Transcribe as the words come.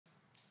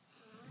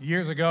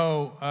Years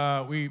ago,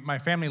 my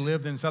family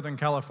lived in Southern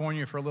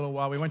California for a little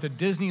while. We went to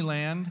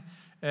Disneyland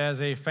as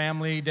a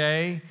family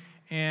day,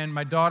 and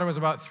my daughter was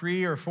about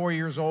 3 or 4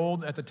 years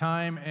old at the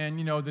time, and,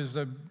 there's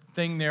a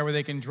thing there where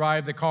they can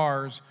drive the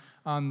cars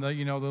on the,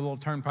 the little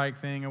turnpike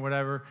thing or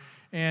whatever.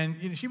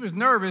 And she was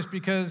nervous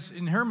because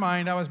in her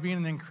mind, I was being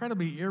an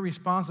incredibly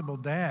irresponsible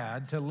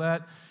dad to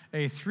let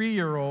a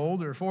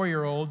 3-year-old or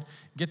 4-year-old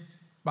get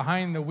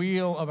behind the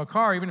wheel of a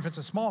car, even if it's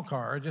a small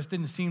car. It just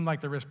didn't seem like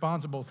the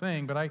responsible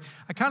thing. But I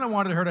kind of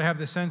wanted her to have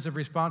this sense of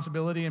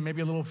responsibility and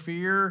maybe a little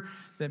fear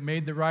that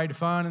made the ride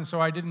fun. And so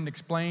I didn't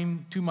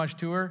explain too much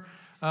to her.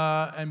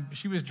 And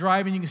she was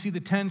driving. You can see the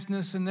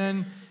tenseness. And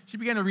then she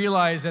began to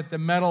realize that the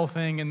metal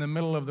thing in the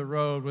middle of the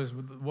road was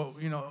what,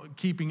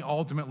 keeping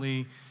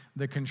ultimately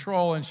the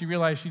control. And she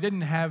realized she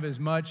didn't have as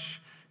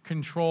much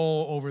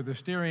control over the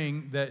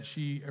steering that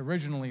she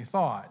originally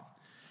thought.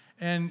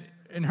 And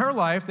in her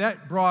life,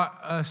 that brought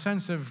a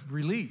sense of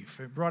relief.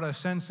 It brought a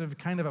sense of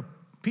kind of a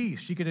peace.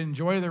 She could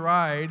enjoy the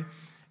ride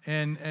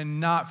and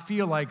not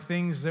feel like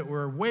things that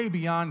were way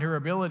beyond her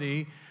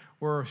ability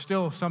were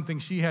still something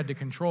she had to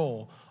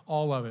control,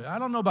 all of it. I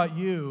don't know about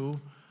you.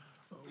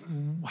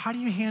 How do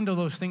you handle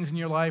those things in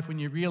your life when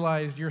you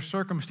realize your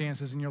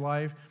circumstances in your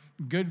life,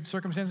 good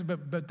circumstances,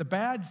 but the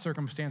bad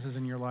circumstances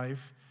in your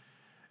life,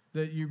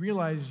 that you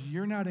realize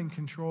you're not in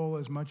control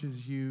as much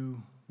as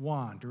you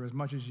want or as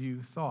much as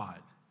you thought?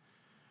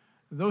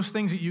 Those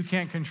things that you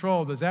can't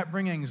control, does that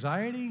bring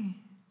anxiety?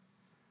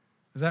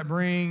 Does that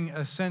bring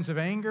a sense of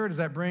anger? Does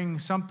that bring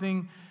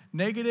something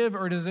negative?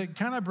 Or does it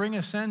kind of bring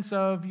a sense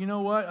of,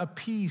 a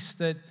peace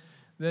that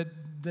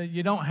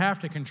you don't have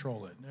to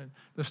control it?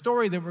 The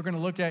story that we're going to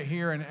look at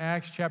here in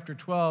Acts chapter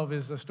 12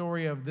 is the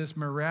story of this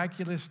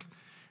miraculous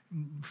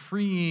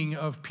freeing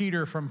of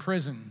Peter from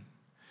prison.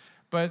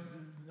 But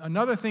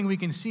another thing we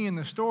can see in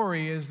the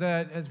story is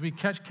that as we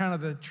catch kind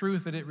of the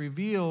truth that it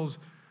reveals,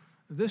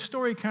 this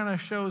story kind of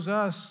shows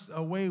us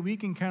a way we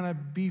can kind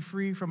of be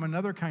free from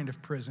another kind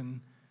of prison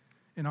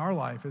in our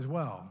life as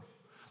well.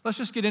 Let's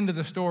just get into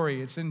the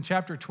story. It's in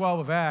chapter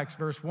 12 of Acts,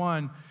 verse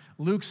 1.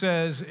 Luke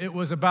says it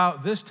was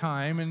about this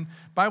time, and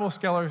Bible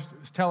scholars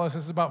tell us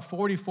it's about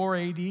 44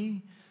 AD,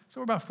 so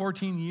we're about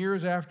 14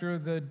 years after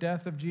the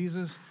death of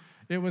Jesus.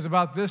 It was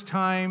about this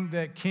time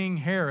that King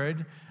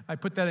Herod, I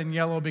put that in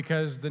yellow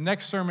because the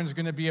next sermon is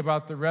going to be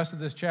about the rest of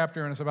this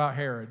chapter, and it's about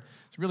Herod.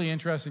 It's a really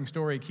interesting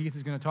story. Keith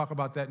is going to talk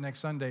about that next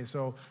Sunday,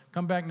 so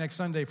come back next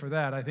Sunday for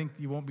that. I think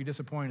you won't be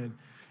disappointed.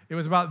 It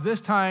was about this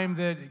time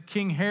that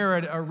King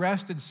Herod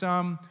arrested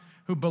some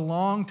who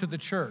belonged to the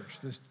church,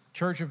 this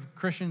church of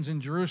Christians in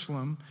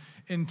Jerusalem,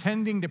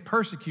 intending to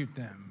persecute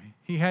them.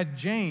 He had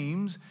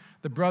James,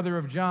 the brother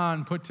of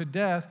John, put to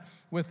death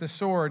with the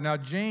sword. Now,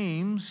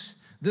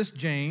 this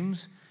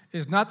James,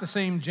 is not the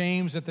same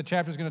James that the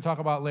chapter is going to talk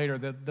about later.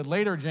 The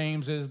later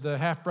James is the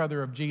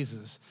half-brother of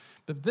Jesus.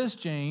 But this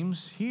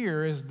James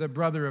here is the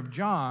brother of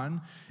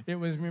John. It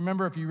was,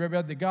 remember, if you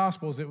read the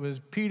Gospels, it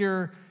was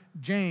Peter,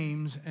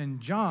 James,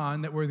 and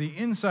John that were the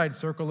inside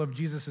circle of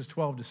Jesus'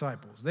 12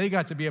 disciples. They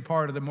got to be a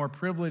part of the more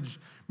privileged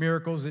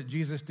miracles that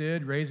Jesus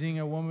did, raising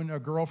a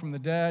girl from the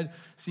dead,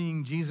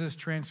 seeing Jesus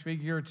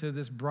transfigure to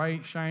this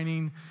bright,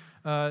 shining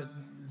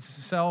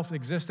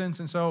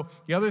self-existence. And so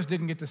the others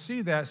didn't get to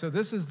see that. So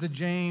this is the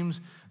James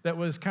that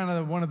was kind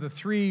of one of the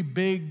 3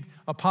 big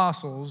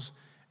apostles.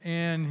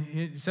 And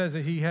it says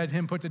that he had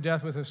him put to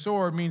death with a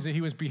sword, means that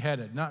he was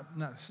beheaded, not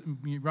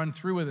run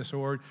through with a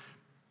sword,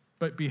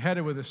 but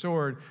beheaded with a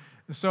sword.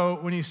 So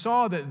when he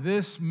saw that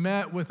this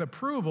met with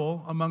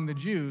approval among the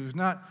Jews,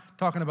 not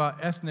talking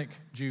about ethnic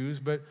Jews,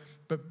 but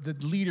the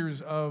leaders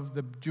of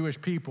the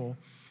Jewish people,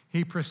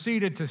 he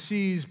proceeded to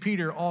seize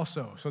Peter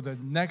also. So the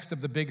next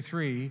of the big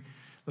 3,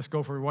 let's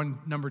go for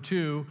number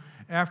 2.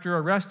 After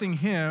arresting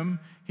him,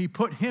 he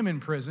put him in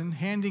prison,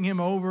 handing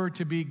him over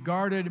to be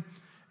guarded.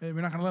 We're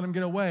not going to let him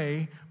get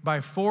away, by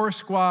 4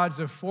 squads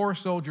of 4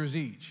 soldiers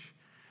each.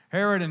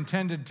 Herod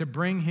intended to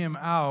bring him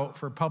out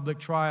for public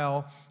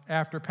trial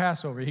after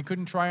Passover. He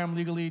couldn't try him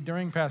legally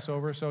during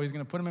Passover, so he's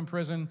going to put him in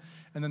prison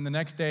and then the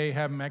next day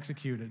have him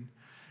executed.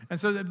 And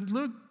so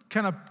Luke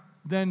kind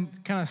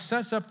of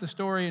sets up the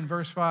story in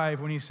verse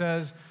 5 when he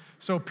says,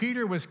 "So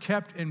Peter was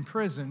kept in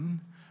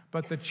prison,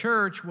 but the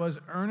church was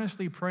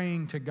earnestly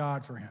praying to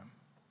God for him."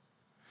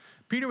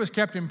 Peter was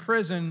kept in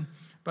prison,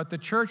 but the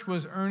church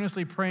was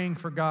earnestly praying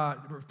to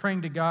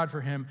God for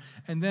him.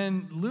 And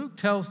then Luke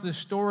tells this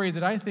story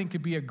that I think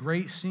could be a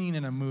great scene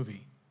in a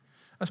movie,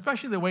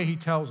 especially the way he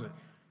tells it.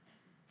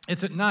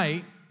 It's at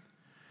night,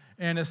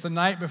 and it's the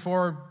night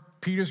before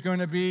Peter's going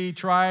to be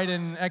tried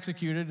and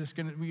executed.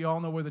 We all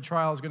know where the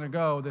trial is going to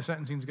go, the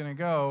sentencing is going to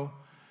go.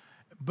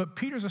 But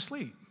Peter's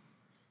asleep.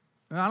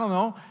 And I don't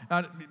know,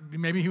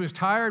 maybe he was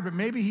tired, but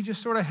maybe he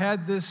just sort of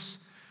had this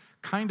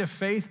kind of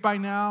faith by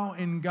now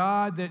in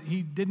God that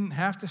he didn't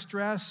have to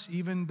stress,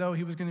 even though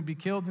he was going to be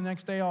killed the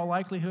next day, all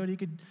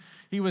likelihood.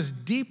 He was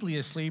deeply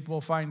asleep, we'll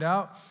find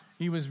out.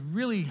 He was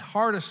really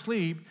hard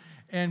asleep,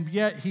 and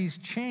yet he's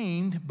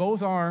chained.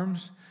 Both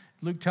arms,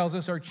 Luke tells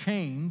us, are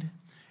chained,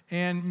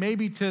 And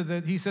maybe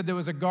he said there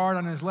was a guard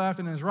on his left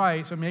and his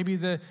right, so maybe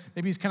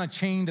he's kind of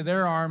chained to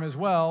their arm as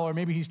well, or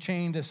maybe he's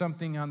chained to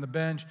something on the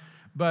bench.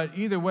 But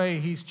either way,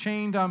 he's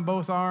chained on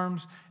both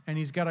arms, and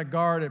he's got a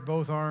guard at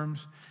both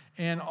arms.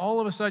 And all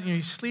of a sudden,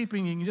 he's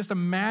sleeping. You can just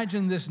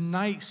imagine this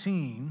night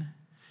scene.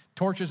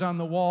 Torches on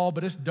the wall,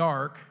 but it's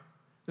dark.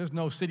 There's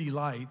no city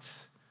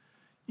lights.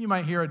 You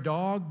might hear a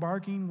dog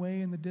barking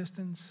way in the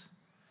distance.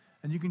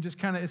 And you can just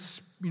kind of,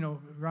 it's,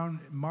 around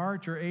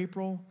March or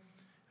April,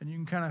 and you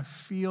can kind of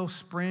feel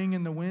spring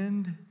in the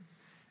wind.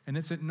 And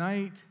it's at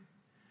night,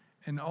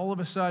 and all of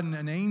a sudden,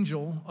 an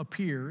angel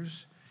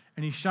appears,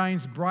 and he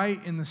shines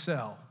bright in the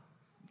cell,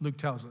 Luke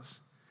tells us.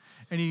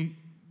 And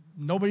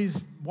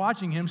nobody's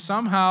watching him.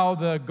 Somehow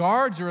the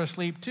guards are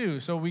asleep too.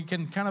 So we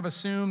can kind of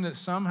assume that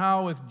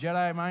somehow with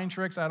Jedi mind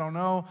tricks, I don't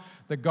know,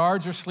 the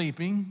guards are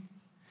sleeping.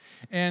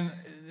 And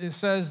it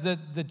says that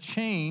the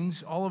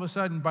chains all of a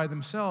sudden by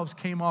themselves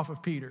came off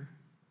of Peter.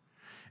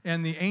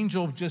 And the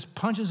angel just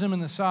punches him in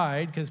the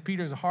side because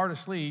Peter's hard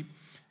asleep.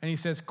 And he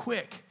says,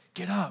 quick,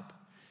 get up.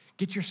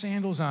 Get your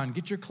sandals on,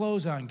 get your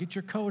clothes on, get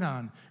your coat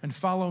on, and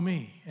follow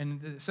me.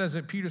 And it says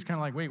that Peter's kind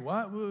of like, wait,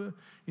 what?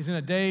 He's in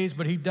a daze,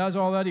 but he does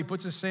all that. He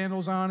puts his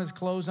sandals on, his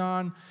clothes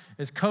on,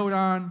 his coat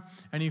on,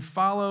 and he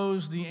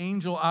follows the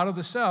angel out of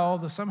the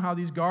cell. Somehow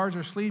these guards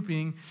are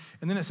sleeping.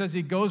 And then it says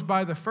he goes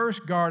by the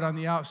first guard on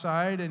the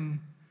outside and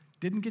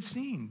didn't get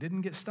seen,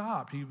 didn't get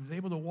stopped. He was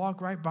able to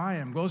walk right by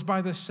him. Goes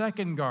by the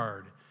second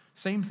guard.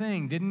 Same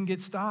thing, didn't get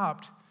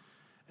stopped.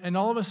 And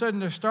all of a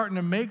sudden, they're starting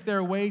to make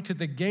their way to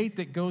the gate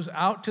that goes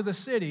out to the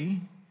city,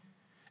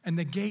 and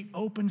the gate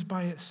opens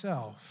by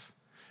itself.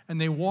 And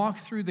they walk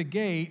through the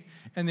gate,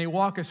 and they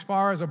walk as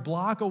far as a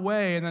block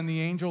away, and then the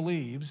angel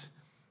leaves.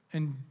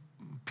 And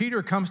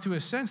Peter comes to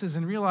his senses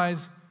and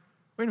realizes,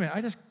 wait a minute,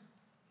 I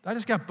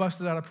just got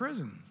busted out of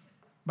prison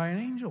by an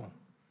angel.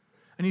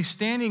 And he's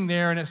standing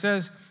there, and it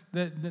says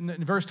that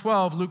in verse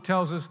 12, Luke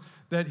tells us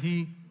that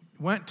he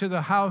went to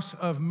the house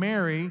of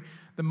Mary,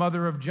 the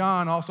mother of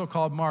John, also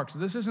called Mark. So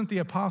this isn't the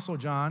Apostle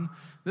John.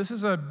 This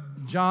is a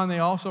John they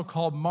also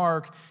called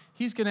Mark.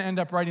 He's going to end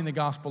up writing the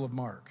Gospel of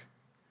Mark.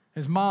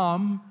 His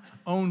mom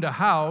owned a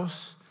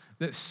house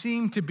that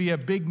seemed to be a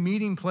big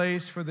meeting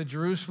place for the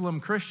Jerusalem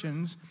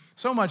Christians,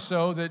 so much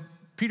so that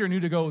Peter knew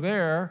to go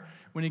there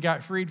when he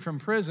got freed from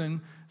prison.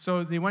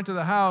 So they went to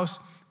the house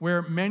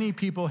where many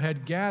people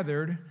had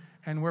gathered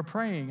and were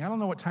praying. I don't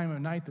know what time of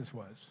night this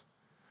was,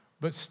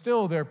 but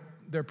still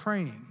they're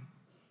praying.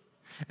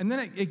 And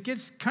then it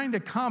gets kind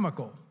of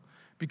comical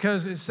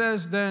because it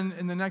says then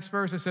in the next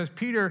verse, it says,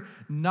 Peter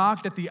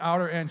knocked at the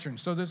outer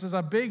entrance. So this is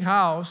a big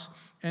house,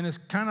 and it's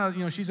kind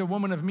of, she's a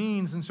woman of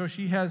means, and so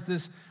she has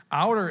this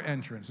outer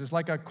entrance. It's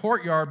like a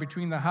courtyard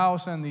between the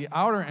house and the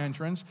outer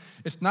entrance.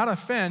 It's not a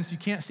fence. You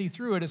can't see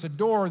through it. It's a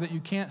door that you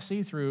can't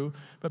see through.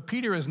 But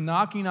Peter is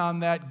knocking on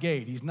that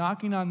gate. He's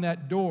knocking on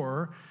that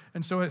door,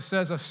 and so it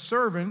says a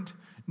servant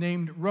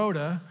named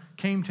Rhoda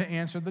came to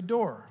answer the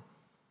door.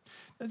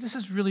 This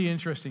is really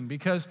interesting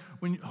because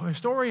when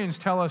historians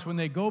tell us when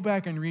they go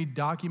back and read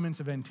documents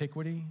of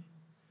antiquity,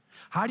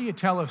 how do you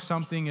tell if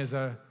something is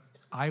an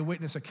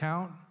eyewitness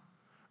account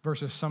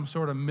versus some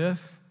sort of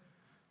myth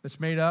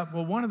that's made up?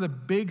 Well, one of the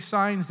big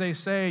signs they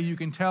say you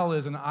can tell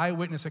is an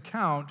eyewitness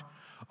account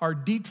are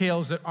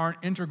details that aren't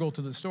integral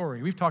to the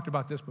story. We've talked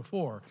about this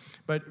before.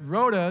 But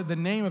Rhoda, the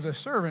name of the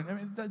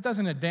servant, that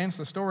doesn't advance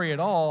the story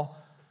at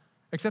all,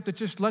 except it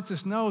just lets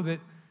us know that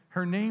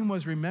her name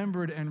was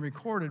remembered and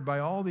recorded by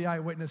all the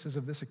eyewitnesses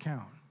of this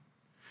account.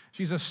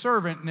 She's a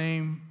servant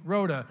named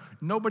Rhoda.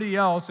 Nobody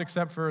else,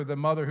 except for the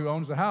mother who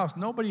owns the house,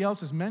 nobody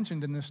else is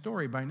mentioned in this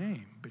story by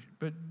name.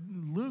 But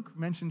Luke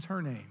mentions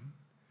her name.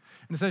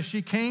 And it says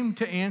she came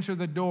to answer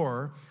the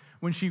door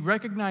when she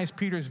recognized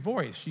Peter's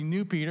voice. She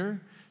knew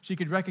Peter. She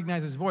could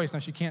recognize his voice. Now,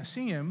 she can't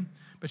see him,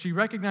 but she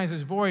recognized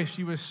his voice.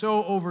 She was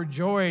so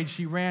overjoyed,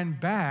 she ran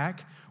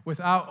back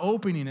without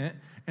opening it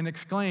and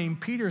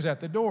exclaimed, Peter's at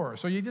the door.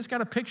 So you just got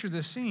to picture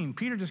this scene.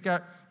 Peter just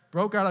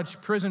broke out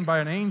of prison by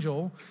an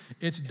angel.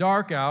 It's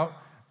dark out,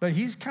 but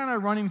he's kind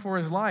of running for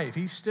his life.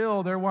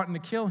 They're wanting to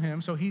kill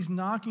him, so he's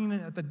knocking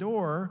at the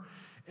door,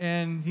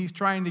 and he's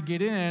trying to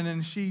get in,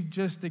 and she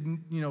just,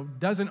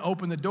 doesn't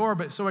open the door,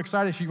 but so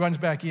excited she runs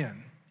back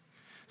in.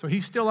 So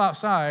he's still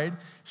outside.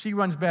 She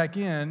runs back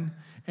in,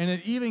 and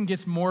it even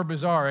gets more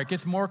bizarre. It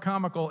gets more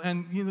comical,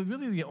 and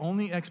really the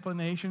only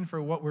explanation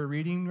for what we're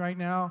reading right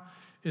now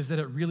is that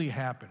it really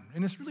happened.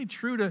 And it's really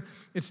true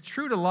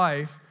to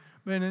life,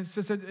 but it's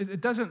just,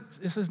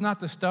 this is not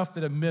the stuff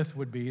that a myth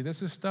would be.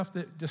 This is stuff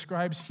that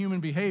describes human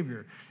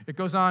behavior. It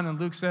goes on, and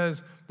Luke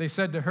says, they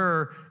said to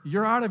her,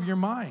 you're out of your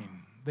mind,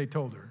 they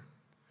told her.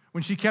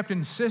 When she kept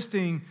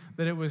insisting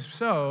that it was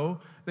so,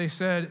 they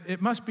said,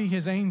 it must be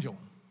his angel.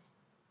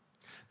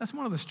 That's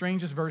one of the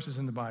strangest verses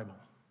in the Bible.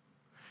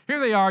 Here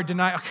they are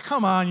denying,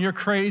 come on, you're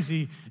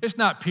crazy. It's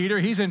not Peter,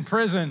 he's in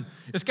prison.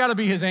 It's got to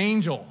be his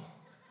angel.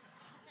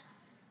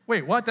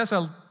 Wait, what? That's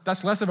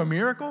less of a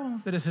miracle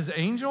that it's his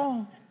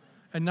angel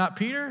and not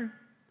Peter?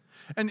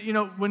 And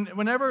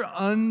whenever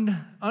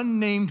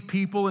unnamed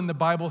people in the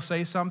Bible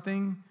say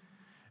something,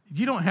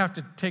 you don't have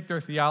to take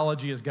their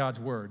theology as God's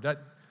word.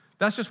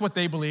 That's just what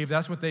they believe.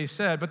 That's what they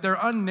said. But they're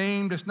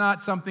unnamed. It's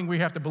not something we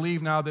have to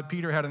believe now that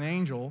Peter had an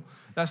angel.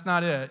 That's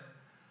not it.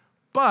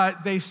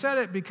 But they said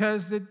it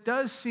because it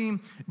does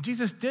seem,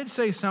 Jesus did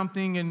say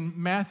something in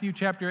Matthew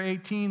chapter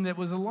 18 that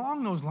was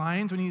along those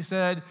lines when he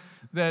said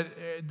that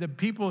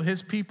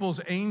his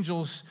people's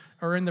angels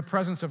are in the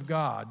presence of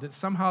God, that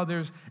somehow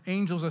there's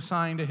angels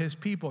assigned to his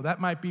people. That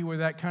might be where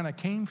that kind of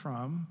came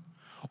from.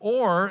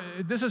 Or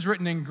this is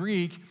written in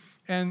Greek,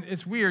 and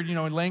it's weird,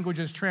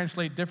 languages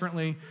translate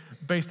differently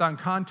based on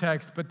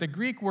context, but the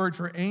Greek word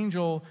for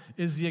angel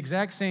is the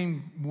exact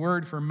same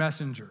word for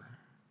messenger.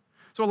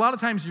 So a lot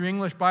of times in your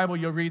English Bible,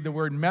 you'll read the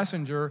word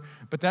messenger,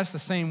 but that's the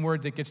same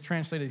word that gets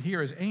translated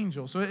here as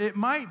angel. So it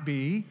might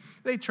be,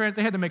 they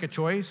had to make a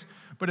choice,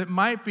 but it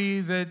might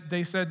be that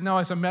they said, no,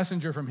 it's a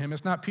messenger from him.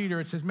 It's not Peter,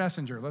 it's his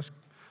messenger. Let's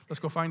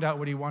go find out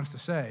what he wants to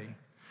say.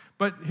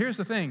 But here's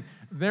the thing.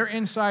 They're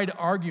inside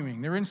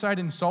arguing. They're inside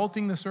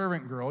insulting the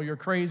servant girl. You're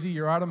crazy.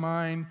 You're out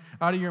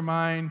of your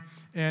mind.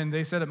 And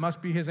they said it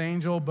must be his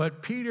angel.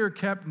 But Peter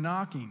kept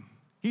knocking.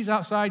 He's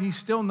outside. He's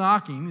still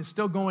knocking. It's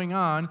still going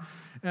on.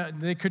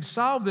 They could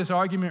solve this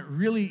argument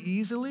really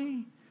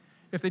easily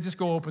if they just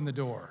go open the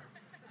door.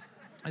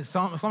 It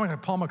sounds like a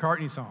Paul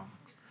McCartney song.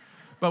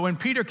 But when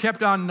Peter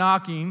kept on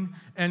knocking,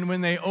 and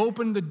when they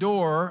opened the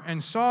door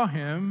and saw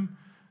him,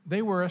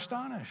 they were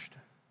astonished.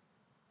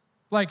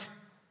 Like,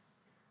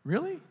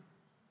 really?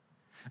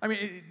 I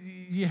mean,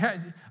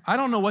 I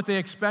don't know what they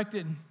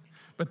expected,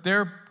 but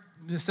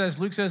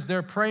Luke says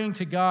they're praying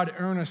to God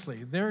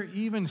earnestly. They're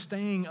even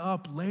staying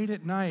up late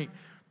at night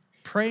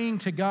praying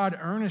to God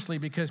earnestly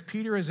because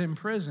Peter is in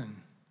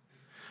prison.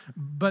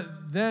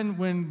 But then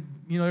when,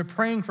 they're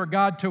praying for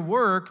God to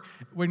work,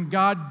 when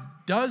God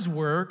does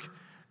work,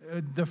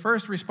 the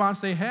first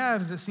response they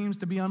have is it seems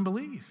to be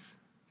unbelief.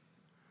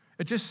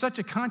 It's just such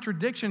a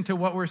contradiction to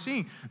what we're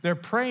seeing. They're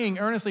praying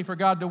earnestly for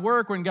God to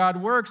work. When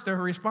God works, their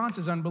response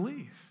is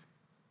unbelief.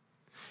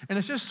 And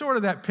it's just sort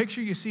of that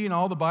picture you see in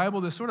all the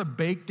Bible, this sort of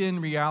baked-in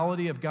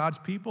reality of God's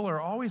people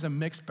are always a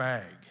mixed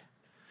bag.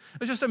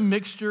 It's just a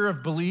mixture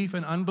of belief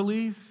and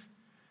unbelief.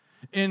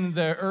 In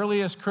the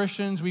earliest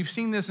Christians, we've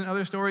seen this in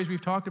other stories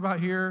we've talked about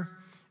here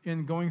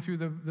in going through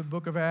the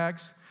book of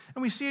Acts.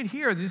 And we see it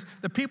here.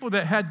 The people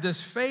that had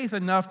this faith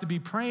enough to be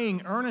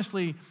praying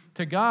earnestly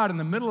to God in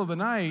the middle of the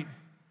night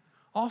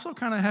also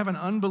kind of have an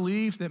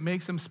unbelief that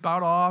makes them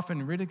spout off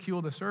and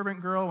ridicule the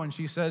servant girl when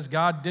she says,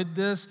 God did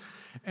this.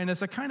 And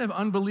it's a kind of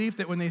unbelief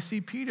that when they see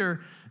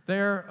Peter,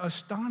 they're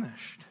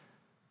astonished.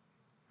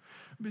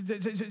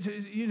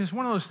 It's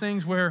one of those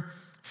things where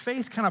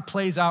faith kind of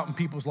plays out in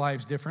people's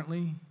lives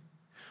differently.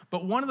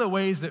 But one of the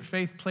ways that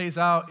faith plays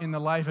out in the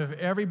life of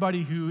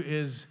everybody who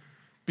is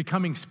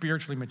becoming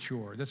spiritually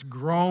mature, that's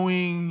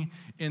growing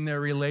in their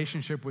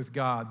relationship with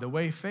God, the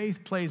way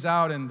faith plays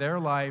out in their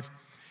life,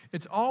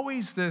 it's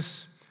always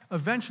this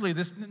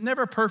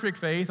never perfect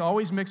faith,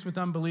 always mixed with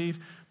unbelief,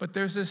 but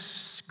there's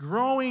this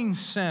growing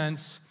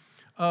sense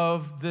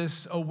of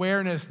this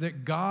awareness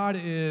that God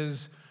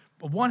is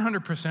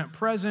 100%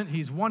 present.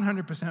 He's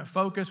 100%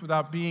 focused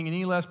without being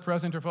any less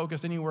present or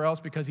focused anywhere else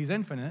because he's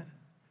infinite.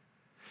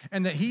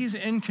 And that he's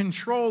in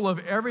control of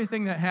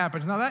everything that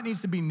happens. Now, that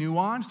needs to be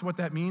nuanced, what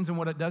that means and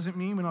what it doesn't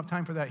mean. We don't have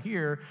time for that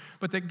here.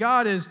 But that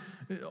God is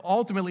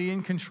ultimately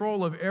in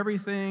control of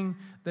everything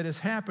that is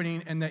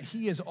happening and that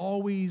he is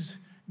always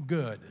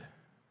good.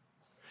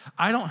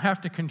 I don't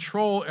have to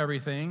control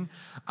everything.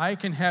 I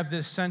can have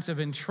this sense of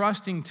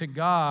entrusting to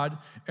God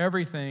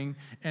everything,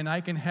 and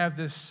I can have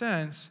this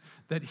sense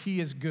that he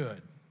is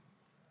good.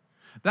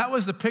 That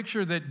was the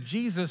picture that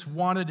Jesus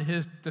wanted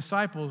his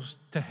disciples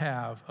to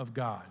have of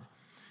God.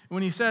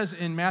 When he says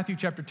in Matthew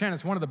chapter 10,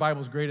 it's one of the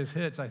Bible's greatest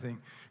hits, I think,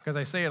 because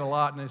I say it a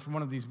lot, and it's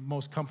one of these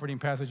most comforting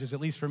passages, at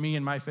least for me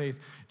in my faith.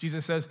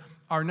 Jesus says,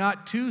 are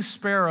not 2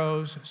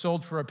 sparrows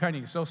sold for a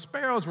penny? So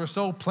sparrows were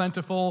so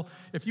plentiful.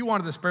 If you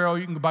wanted a sparrow,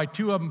 you can buy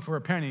 2 of them for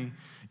a penny.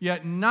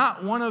 Yet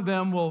not one of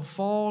them will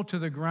fall to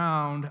the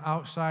ground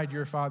outside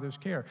your Father's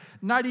care.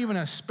 Not even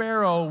a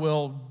sparrow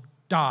will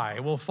die,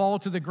 will fall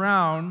to the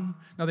ground.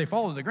 Now, they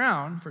fall to the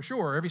ground, for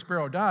sure. Every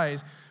sparrow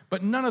dies.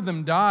 But none of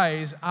them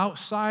dies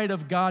outside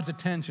of God's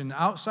attention,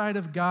 outside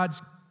of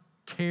God's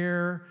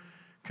care,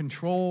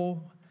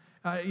 control.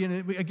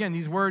 Again,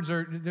 these words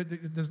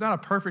there's not a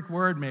perfect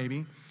word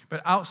maybe,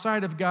 but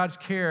outside of God's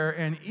care,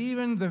 and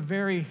even the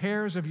very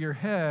hairs of your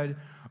head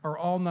are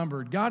all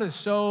numbered. God is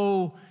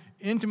so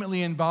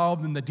intimately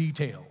involved in the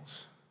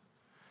details,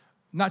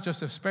 not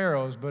just of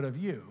sparrows, but of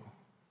you.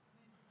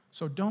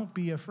 So don't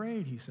be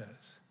afraid, he says.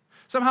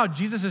 Somehow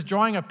Jesus is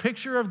drawing a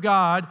picture of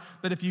God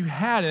that if you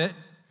had it,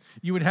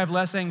 you would have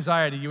less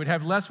anxiety, you would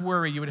have less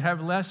worry, you would have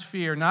less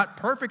fear, not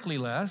perfectly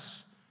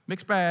less,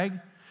 mixed bag,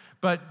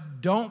 but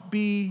don't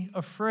be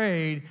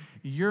afraid.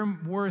 You're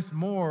worth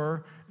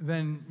more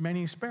than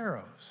many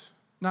sparrows.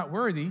 Not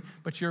worthy,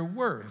 but you're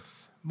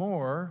worth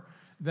more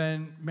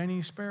than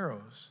many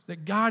sparrows,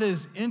 that God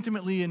is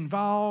intimately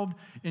involved,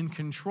 in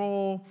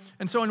control.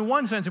 And so in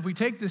one sense, if we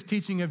take this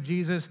teaching of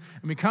Jesus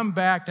and we come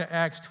back to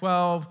Acts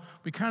 12,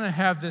 we kind of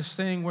have this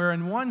thing where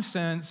in one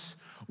sense,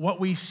 what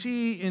we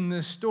see in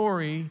this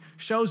story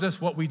shows us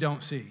what we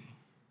don't see.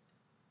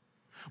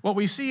 What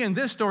we see in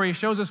this story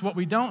shows us what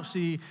we don't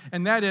see,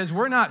 and that is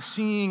we're not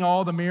seeing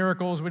all the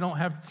miracles. We don't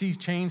see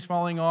chains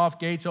falling off,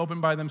 gates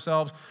open by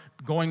themselves,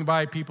 going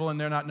by people and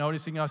they're not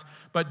noticing us.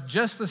 But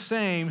just the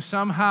same,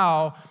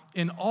 somehow,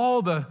 in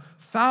all the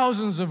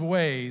thousands of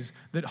ways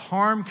that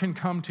harm can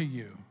come to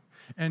you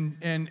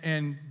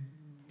and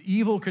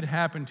evil could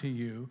happen to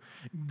you,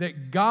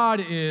 that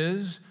God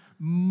is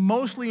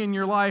mostly in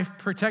your life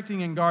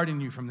protecting and guarding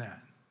you from that.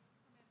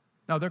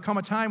 Now, there'll come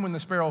a time when the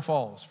sparrow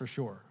falls, for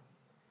sure,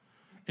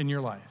 in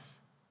your life.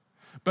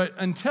 But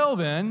until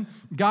then,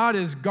 God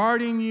is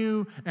guarding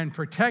you and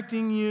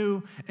protecting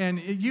you, and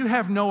you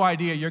have no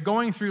idea. You're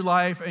going through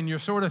life, and you're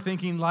sort of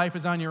thinking life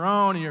is on your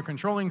own, and you're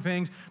controlling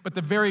things, but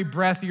the very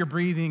breath you're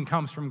breathing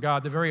comes from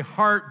God. The very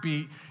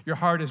heartbeat your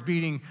heart is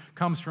beating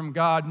comes from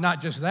God.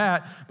 Not just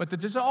that, but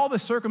just all the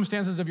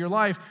circumstances of your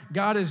life,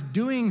 God is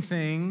doing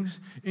things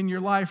in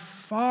your life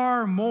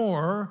far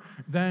more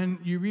than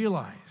you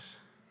realize.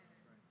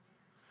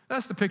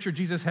 That's the picture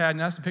Jesus had,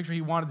 and that's the picture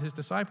he wanted his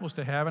disciples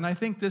to have. And I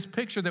think this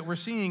picture that we're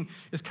seeing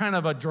is kind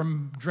of a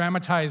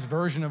dramatized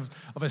version of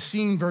a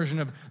seen version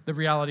of the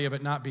reality of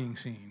it not being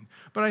seen.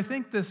 But I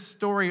think this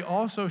story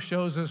also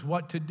shows us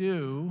what to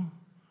do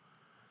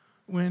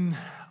when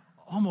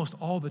almost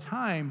all the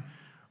time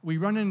we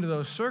run into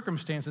those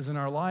circumstances in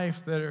our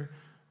life that are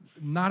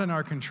not in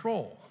our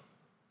control.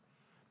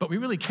 But we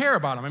really care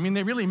about them. I mean,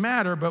 they really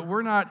matter, but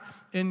we're not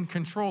in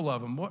control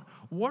of them.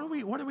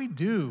 What do we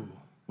do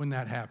when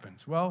that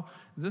happens? Well,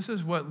 this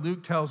is what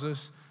Luke tells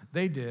us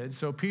they did.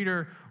 So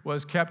Peter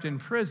was kept in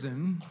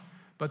prison,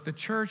 but the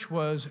church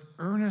was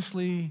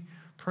earnestly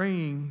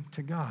praying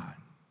to God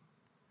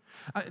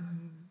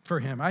for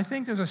him. I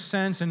think there's a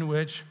sense in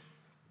which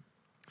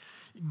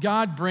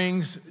God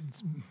brings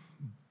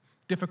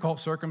difficult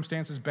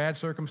circumstances, bad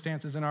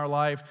circumstances in our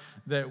life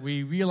that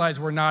we realize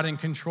we're not in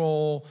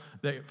control,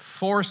 that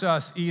force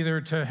us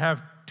either to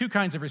have two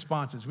kinds of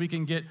responses. We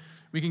can get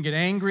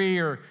angry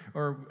or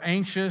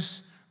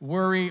anxious,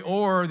 worry,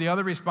 or the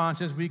other response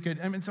is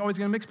it's always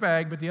going to mixed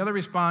bag, but the other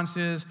response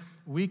is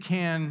we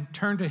can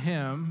turn to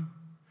him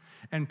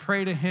and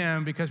pray to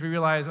him because we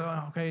realize,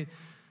 okay,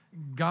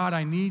 God,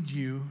 I need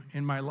you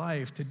in my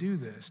life to do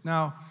this.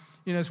 Now,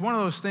 it's one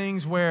of those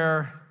things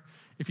where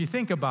if you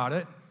think about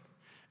it,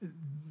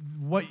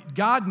 what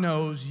God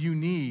knows you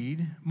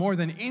need more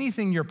than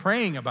anything you're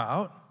praying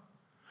about,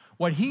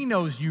 what he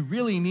knows you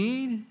really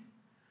need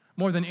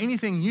more than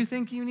anything you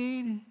think you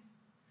need,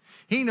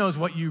 he knows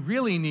what you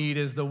really need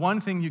is the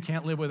one thing you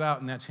can't live without,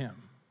 and that's him.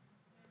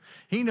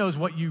 He knows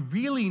what you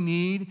really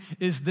need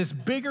is this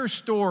bigger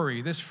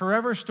story, this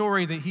forever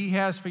story that he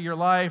has for your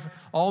life,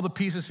 all the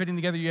pieces fitting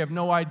together, you have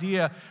no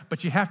idea,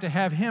 but you have to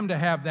have him to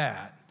have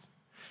that.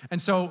 And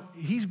so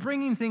he's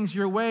bringing things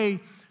your way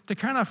to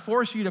kind of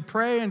force you to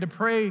pray and to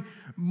pray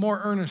more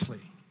earnestly,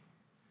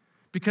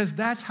 because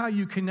that's how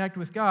you connect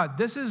with God.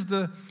 This is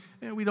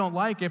we don't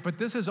like it, but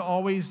this is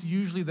always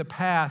usually the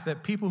path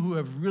that people who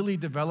have really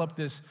developed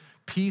this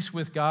peace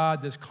with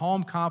God, this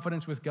calm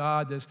confidence with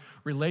God, this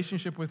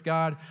relationship with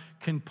God,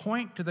 can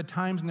point to the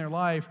times in their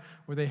life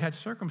where they had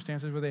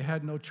circumstances where they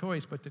had no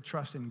choice but to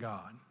trust in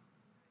God.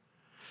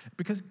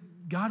 Because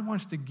God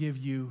wants to give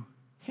you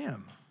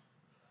him,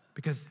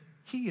 because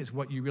he is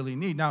what you really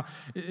need. Now,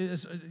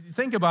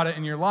 think about it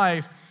in your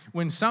life.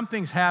 When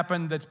something's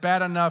happened that's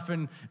bad enough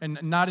and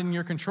not in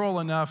your control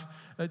enough,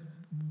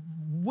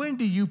 when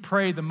do you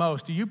pray the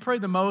most? Do you pray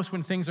the most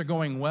when things are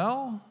going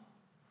well?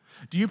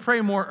 Do you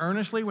pray more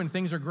earnestly when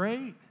things are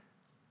great?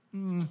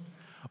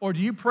 Or do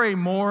you pray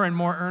more and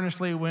more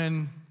earnestly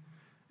when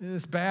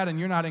it's bad and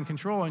you're not in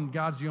control and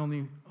God's the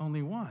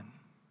only one?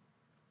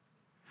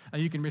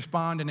 You can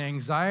respond in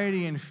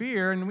anxiety and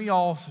fear, and we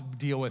all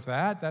deal with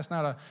that. That's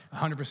not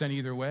 100%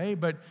 either way,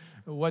 but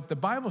what the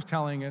Bible's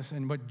telling us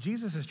and what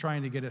Jesus is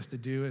trying to get us to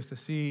do is to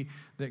see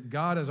that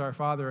God is our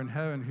Father in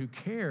heaven who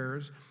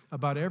cares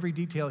about every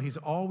detail. He's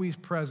always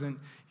present.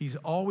 He's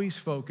always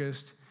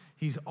focused.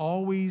 He's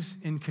always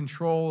in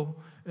control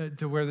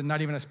to where not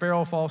even a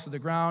sparrow falls to the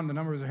ground, the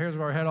number of the hairs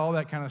of our head, all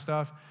that kind of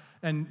stuff.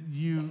 And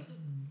you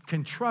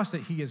can trust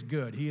that he is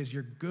good. He is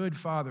your good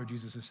Father,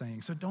 Jesus is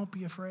saying. So don't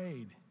be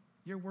afraid.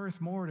 You're worth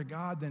more to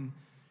God than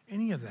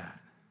any of that.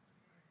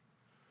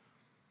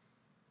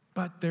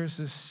 But there's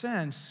this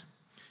sense,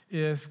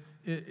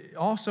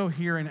 also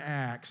here in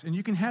Acts, and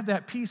you can have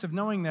that peace of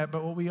knowing that,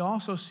 but what we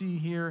also see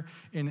here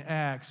in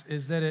Acts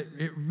is that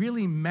it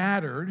really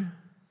mattered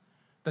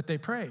that they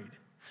prayed.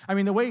 I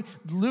mean, the way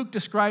Luke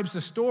describes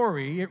the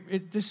story,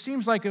 it just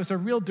seems like it was a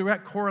real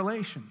direct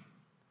correlation.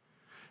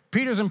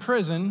 Peter's in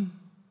prison,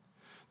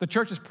 the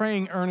church is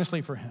praying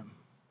earnestly for him,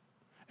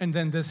 and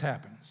then this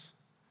happens.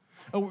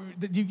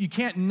 You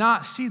can't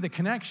not see the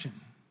connection.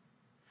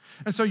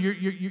 And so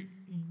you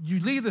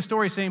leave the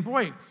story saying,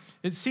 boy,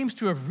 it seems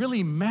to have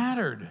really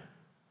mattered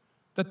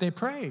that they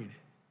prayed.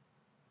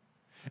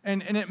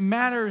 And it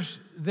matters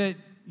that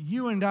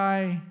you and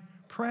I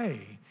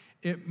pray.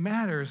 It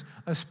matters,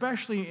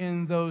 especially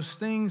in those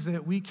things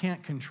that we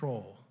can't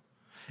control.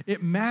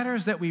 It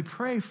matters that we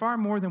pray far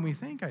more than we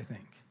think, I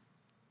think.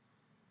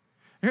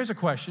 Here's a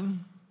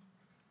question.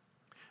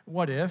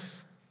 What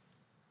if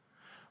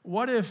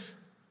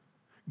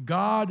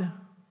God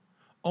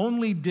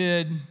only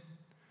did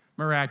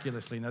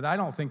miraculously? Now, I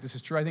don't think this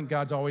is true. I think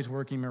God's always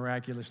working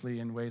miraculously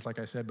in ways, like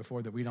I said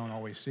before, that we don't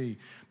always see.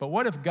 But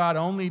what if God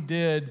only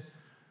did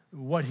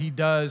what he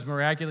does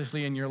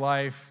miraculously in your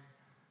life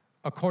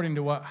according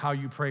to how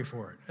you pray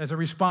for it, as a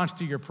response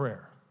to your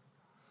prayer?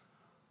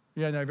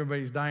 Yeah,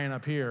 everybody's dying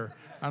up here.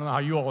 I don't know how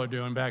you all are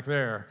doing back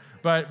there.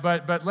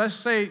 But let's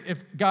say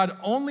if God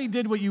only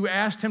did what you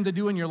asked him to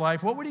do in your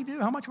life, what would he do?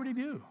 How much would he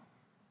do?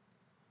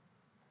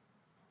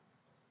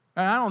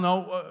 And I don't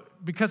know,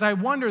 because I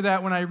wonder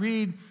that when I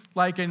read,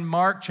 like in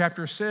Mark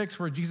chapter 6,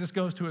 where Jesus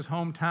goes to his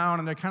hometown,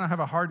 and they kind of have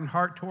a hardened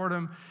heart toward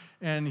him,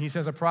 and he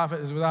says a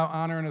prophet is without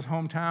honor in his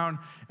hometown.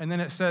 And then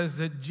it says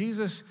that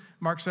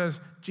Mark says,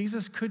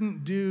 Jesus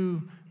couldn't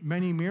do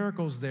many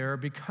miracles there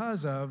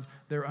because of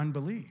their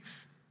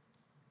unbelief.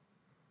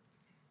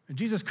 And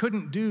Jesus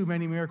couldn't do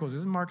many miracles. This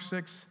is Mark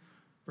 6,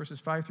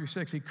 verses 5 through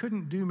 6. He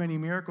couldn't do many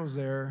miracles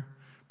there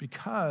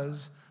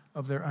because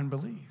of their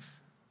unbelief.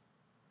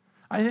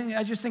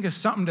 I just think it's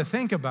something to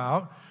think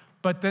about,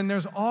 but then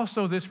there's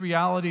also this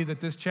reality that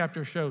this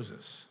chapter shows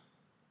us.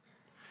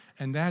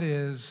 And that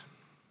is,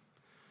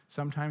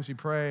 sometimes we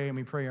pray and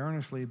we pray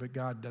earnestly, but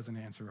God doesn't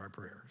answer our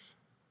prayers.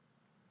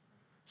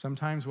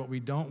 Sometimes what we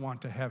don't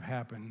want to have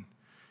happen,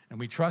 and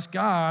we trust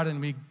God and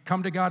we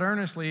come to God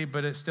earnestly,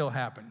 but it still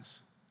happens.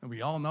 And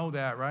we all know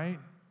that, right?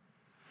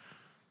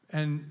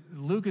 And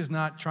Luke is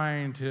not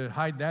trying to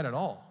hide that at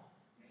all.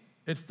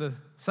 It's the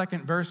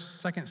second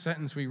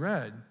sentence we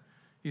read.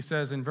 He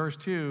says in verse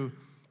 2,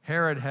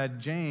 Herod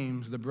had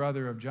James, the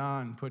brother of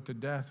John, put to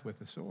death with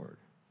the sword.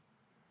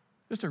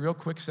 Just a real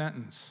quick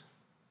sentence.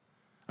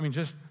 I mean,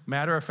 just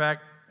matter of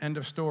fact, end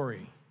of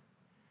story.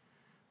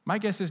 My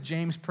guess is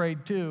James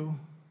prayed too.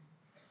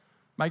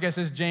 My guess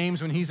is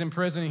James, when he's in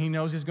prison and he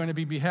knows he's going to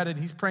be beheaded,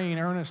 he's praying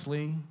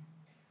earnestly.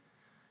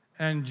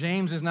 And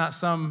James is not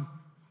some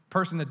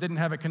person that didn't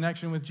have a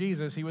connection with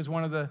Jesus. He was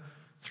one of the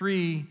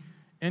 3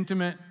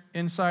 intimate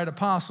inside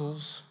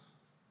apostles,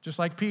 just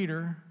like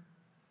Peter.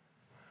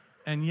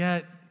 And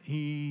yet,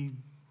 he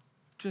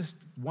just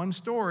one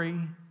story,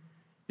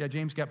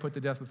 James got put to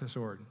death with a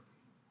sword.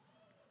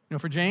 You know,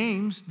 for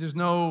James, there's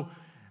no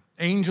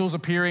angels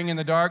appearing in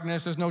the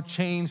darkness. There's no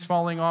chains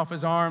falling off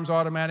his arms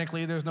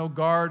automatically. There's no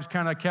guards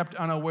kind of kept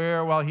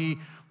unaware while he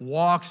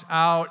walks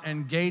out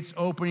and gates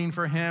opening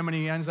for him and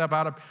he ends up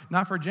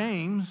not for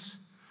James.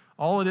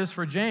 All it is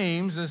for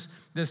James,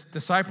 this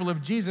disciple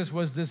of Jesus,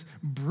 was this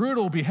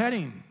brutal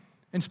beheading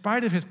in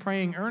spite of his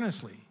praying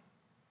earnestly.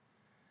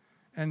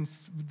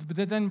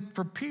 But then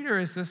for Peter,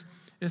 it's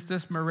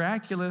this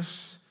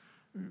miraculous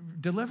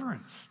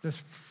deliverance, this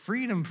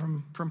freedom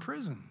from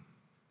prison.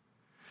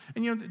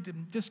 And you know,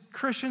 just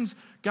Christians,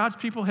 God's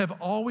people have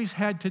always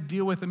had to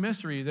deal with the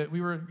mystery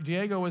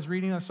Diego was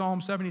reading Psalm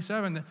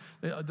 77,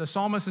 the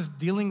psalmist is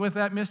dealing with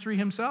that mystery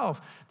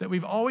himself, that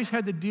we've always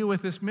had to deal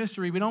with this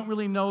mystery. We don't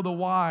really know the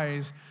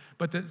whys,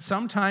 but that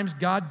sometimes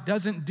God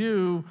doesn't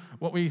do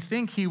what we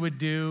think he would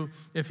do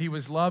if he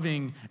was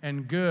loving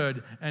and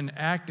good and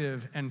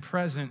active and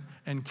present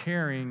and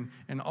caring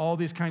and all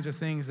these kinds of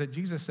things that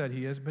Jesus said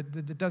he is, but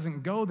it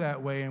doesn't go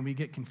that way and we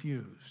get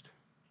confused.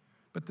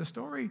 But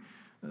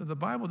the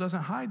Bible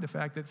doesn't hide the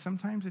fact that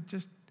sometimes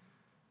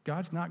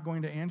God's not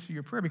going to answer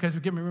your prayer because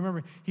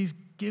remember, he's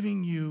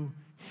giving you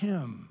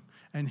him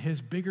and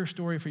his bigger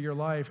story for your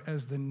life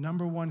as the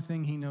number one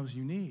thing he knows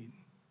you need.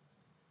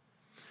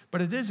 But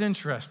it is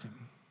interesting.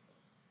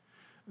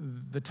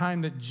 The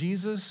time that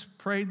Jesus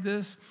prayed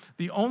this,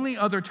 the only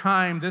other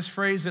time this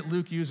phrase that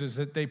Luke uses,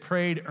 that they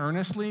prayed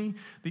earnestly,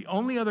 the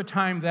only other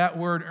time that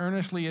word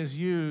earnestly is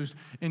used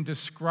in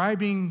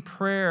describing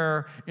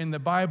prayer in the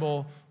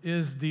Bible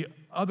is the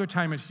other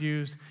time it's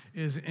used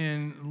is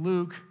in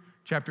Luke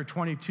chapter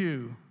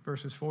 22,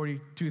 verses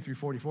 42 through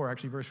 44,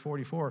 actually verse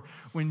 44.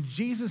 When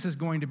Jesus is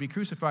going to be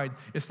crucified,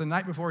 it's the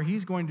night before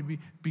he's going to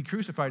be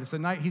crucified. It's the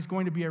night he's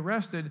going to be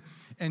arrested,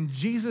 and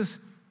Jesus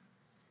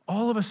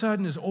all of a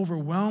sudden is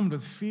overwhelmed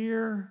with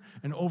fear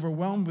and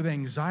overwhelmed with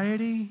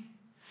anxiety.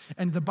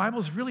 And the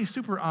Bible's really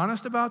super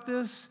honest about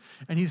this,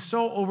 and he's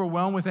so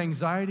overwhelmed with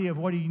anxiety of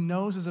what he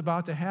knows is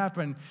about to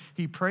happen.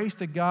 He prays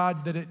to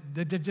God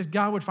that just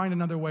God would find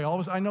another way.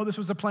 I know this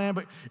was the plan,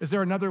 but is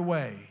there another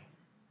way?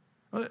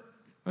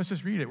 Let's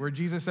just read it, where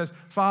Jesus says,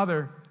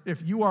 Father,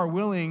 if you are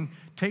willing,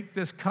 take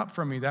this cup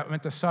from me. That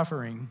meant the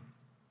suffering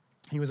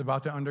he was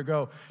about to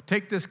undergo.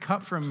 Take this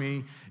cup from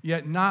me,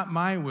 yet not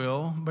my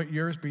will, but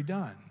yours be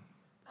done.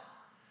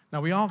 Now,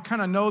 we all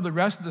kind of know the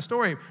rest of the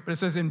story, but it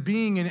says, in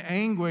being in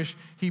anguish,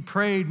 he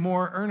prayed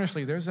more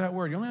earnestly. There's that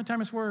word. The only time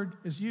this word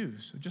is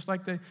used. Just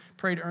like they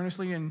prayed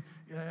earnestly in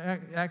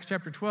Acts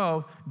chapter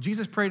 12,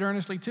 Jesus prayed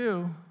earnestly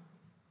too.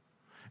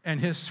 And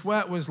his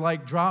sweat was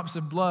like drops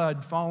of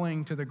blood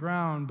falling to the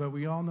ground, but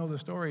we all know the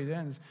story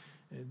then.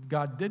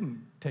 God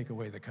didn't take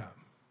away the cup.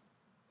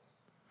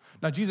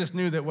 Now, Jesus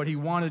knew that what he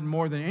wanted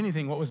more than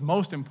anything, what was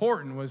most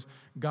important, was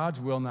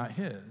God's will, not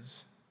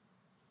his.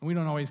 And we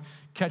don't always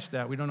catch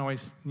that. We don't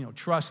always,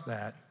 trust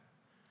that.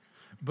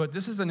 But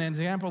this is an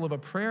example of a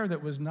prayer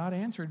that was not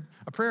answered,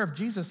 a prayer of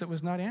Jesus that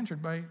was not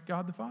answered by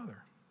God the Father.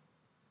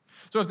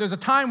 So if there's a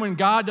time when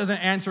God doesn't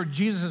answer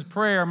Jesus'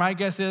 prayer, my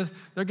guess is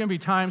there are going to be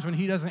times when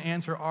he doesn't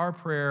answer our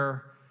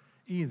prayer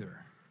either.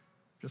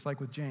 Just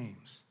like with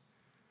James,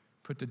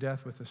 put to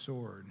death with the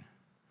sword.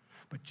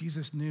 But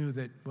Jesus knew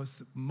that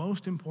what's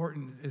most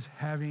important is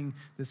having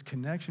this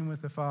connection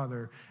with the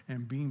Father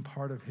and being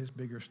part of his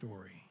bigger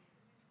story.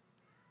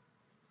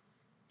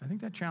 I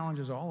think that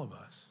challenges all of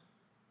us.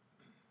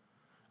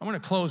 I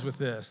want to close with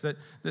this, that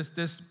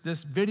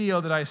this video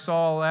that I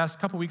saw last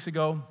couple weeks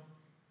ago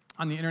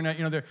on the internet,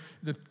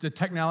 the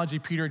technology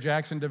Peter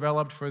Jackson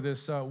developed for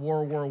this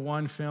World War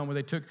I film, where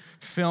they took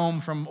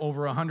film from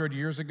over 100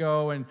 years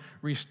ago and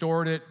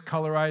restored it,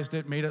 colorized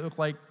it, made it look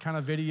like kind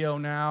of video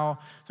now.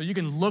 So you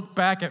can look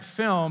back at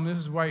film. This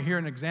is right here,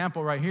 an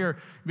example right here.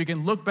 We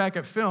can look back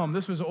at film.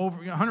 This was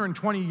over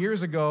 120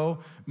 years ago,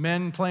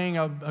 men playing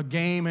a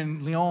game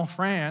in Lyon,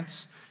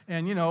 France.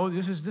 And,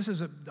 this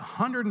is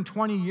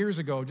 120 years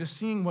ago, just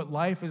seeing what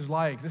life is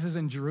like. This is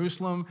in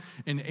Jerusalem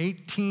in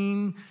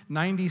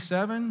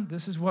 1897.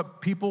 This is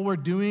what people were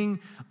doing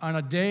on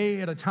a day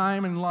at a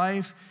time in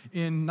life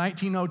in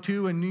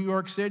 1902 in New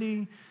York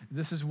City.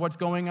 This is what's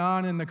going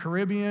on in the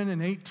Caribbean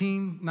in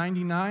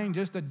 1899,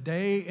 just a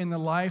day in the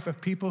life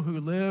of people who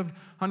lived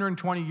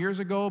 120 years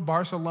ago.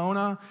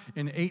 Barcelona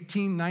in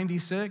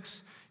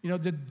 1896, they're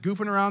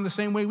goofing around the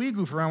same way we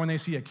goof around when they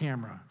see a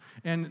camera.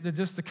 And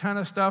just the kind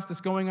of stuff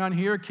that's going on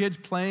here, kids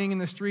playing in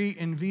the street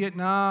in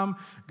Vietnam,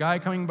 guy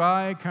coming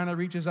by kind of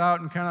reaches out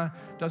and kind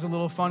of does a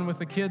little fun with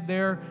the kid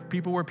there.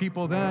 People were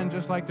people then,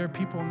 just like they're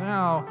people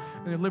now.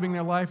 They're living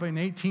their life in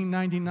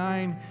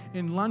 1899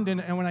 in London.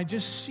 And when I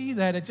just see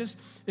that, it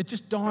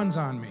just dawns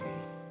on me.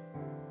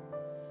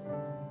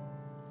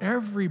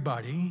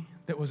 Everybody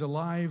that was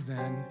alive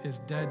then is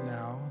dead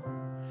now.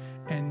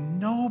 And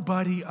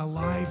nobody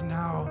alive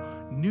now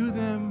knew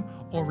them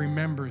or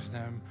remembers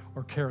them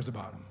or cares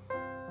about them.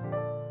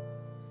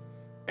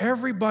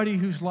 Everybody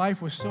whose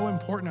life was so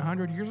important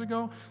 100 years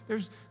ago,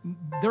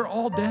 they're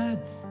all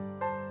dead.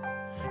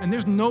 And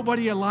there's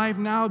nobody alive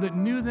now that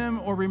knew them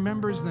or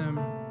remembers them.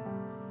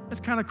 It's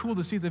kind of cool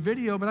to see the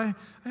video, but I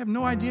have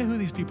no idea who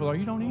these people are.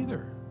 You don't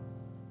either.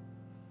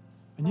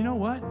 And you know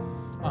what?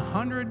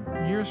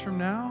 100 years from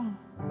now,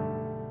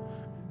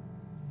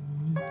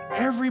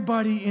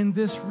 everybody in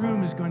this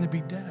room is going to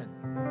be dead.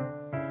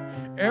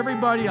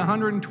 Everybody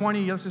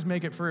 120, let's just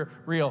make it for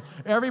real.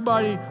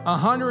 Everybody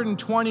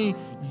 120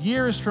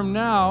 years from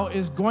now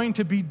is going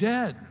to be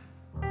dead.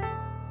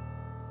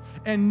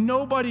 And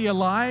nobody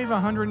alive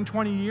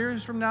 120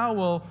 years from now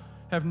will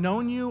have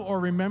known you or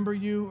remember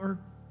you or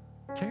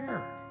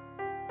care.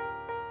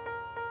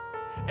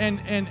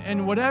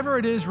 And whatever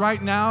it is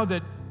right now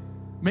that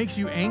makes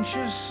you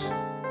anxious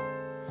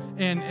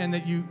and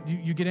that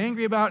you get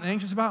angry about and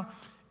anxious about,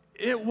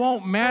 it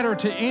won't matter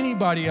to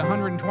anybody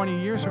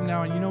 120 years from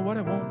now. And you know what?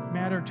 It won't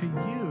matter to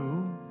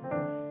you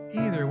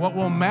either. What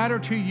will matter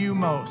to you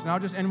most, and I'll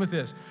just end with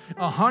this.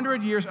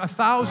 100 years,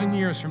 1,000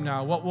 years from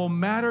now, what will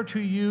matter to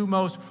you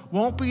most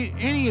won't be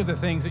any of the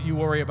things that you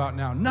worry about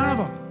now. None of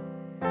them.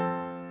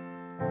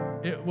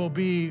 It will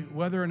be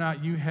whether or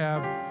not you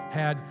have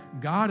had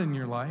God in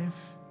your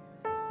life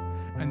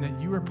and that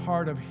you are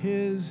part of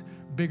his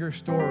bigger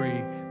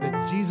story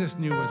that Jesus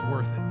knew was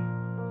worth it.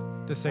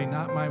 To say,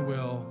 not my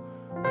will,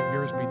 but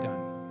yours be done.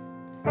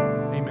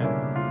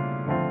 Amen.